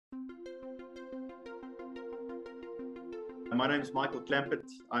My name is Michael Clampett.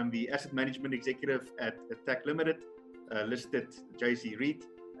 I'm the Asset Management Executive at TAC Limited, listed JC REIT.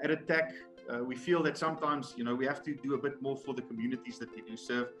 At TAC, we feel that sometimes, we have to do a bit more for the communities that we do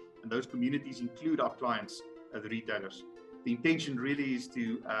serve, and those communities include our clients, the retailers. The intention really is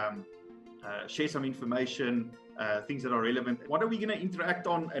to share some information, things that are relevant. What are we going to interact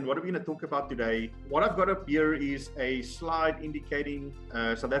on and what are we going to talk about today? What I've got up here is a slide indicating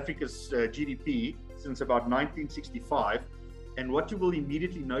South Africa's GDP since about 1965. And what you will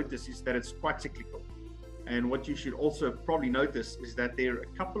immediately notice is that it's quite cyclical. And what you should also probably notice is that there are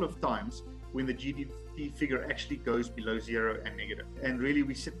a couple of times when the GDP figure actually goes below zero and negative. And really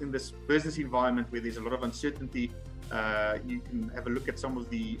we sit in this business environment where there's a lot of uncertainty. You can have a look at some of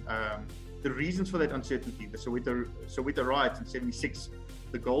the reasons for that uncertainty. The Soweto riots in '76,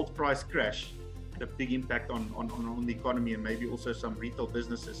 the gold price crash had a big impact on the economy and maybe also some retail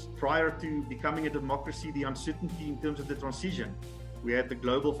businesses. Prior to becoming a democracy, the uncertainty in terms of the transition. We had the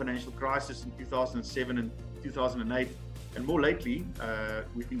global financial crisis in 2007 and 2008. And more lately,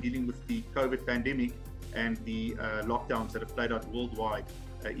 we've been dealing with the COVID pandemic and the lockdowns that have played out worldwide,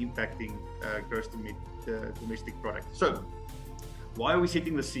 impacting gross domestic product. So, why are we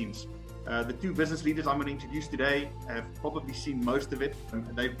setting the scenes? The two business leaders I'm going to introduce today have probably seen most of it.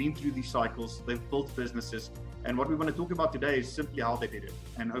 They've been through these cycles, they've built businesses, and what we want to talk about today is simply how they did it.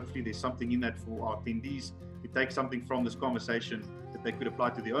 And hopefully there's something in that for our attendees to take something from this conversation that they could apply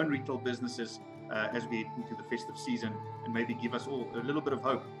to their own retail businesses as we head into the festive season, and maybe give us all a little bit of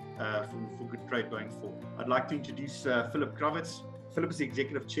hope for good trade going forward. I'd like to introduce Philip Krawitz. Philip is the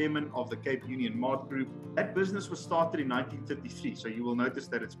executive chairman of the Cape Union Mart Group. That business was started in 1933, so you will notice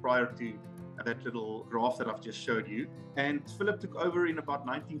that it's prior to that little graph that I've just showed you. And Philip took over in about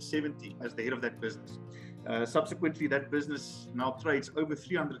 1970 as the head of that business. Subsequently, that business now trades over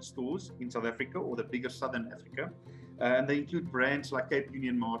 300 stores in South Africa, or the bigger Southern Africa. And they include brands like Cape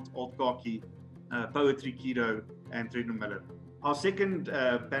Union Mart, Old Khaki, Poetry Keto, and Treadmill Miller. Our second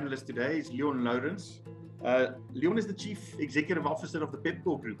panelist today is Lourens. Leon is the Chief Executive Officer of the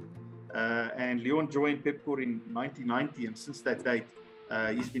Pepkor Group, and Leon joined Pepkor in 1990, and since that date,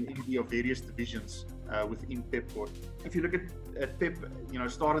 he's been MD of various divisions within Pepkor. If you look at Pep,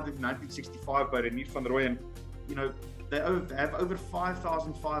 started in 1965 by Renier van Rooyen, they have over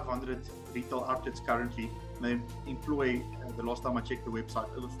 5,500 retail outlets currently. They employ, the last time I checked the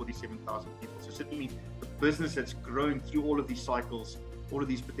website, over 47,000 people. So certainly a business that's growing through all of these cycles, all of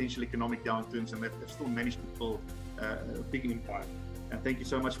these potential economic downturns, and they've still managed to build a big empire. And thank you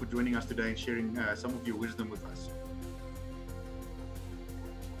so much for joining us today and sharing some of your wisdom with us.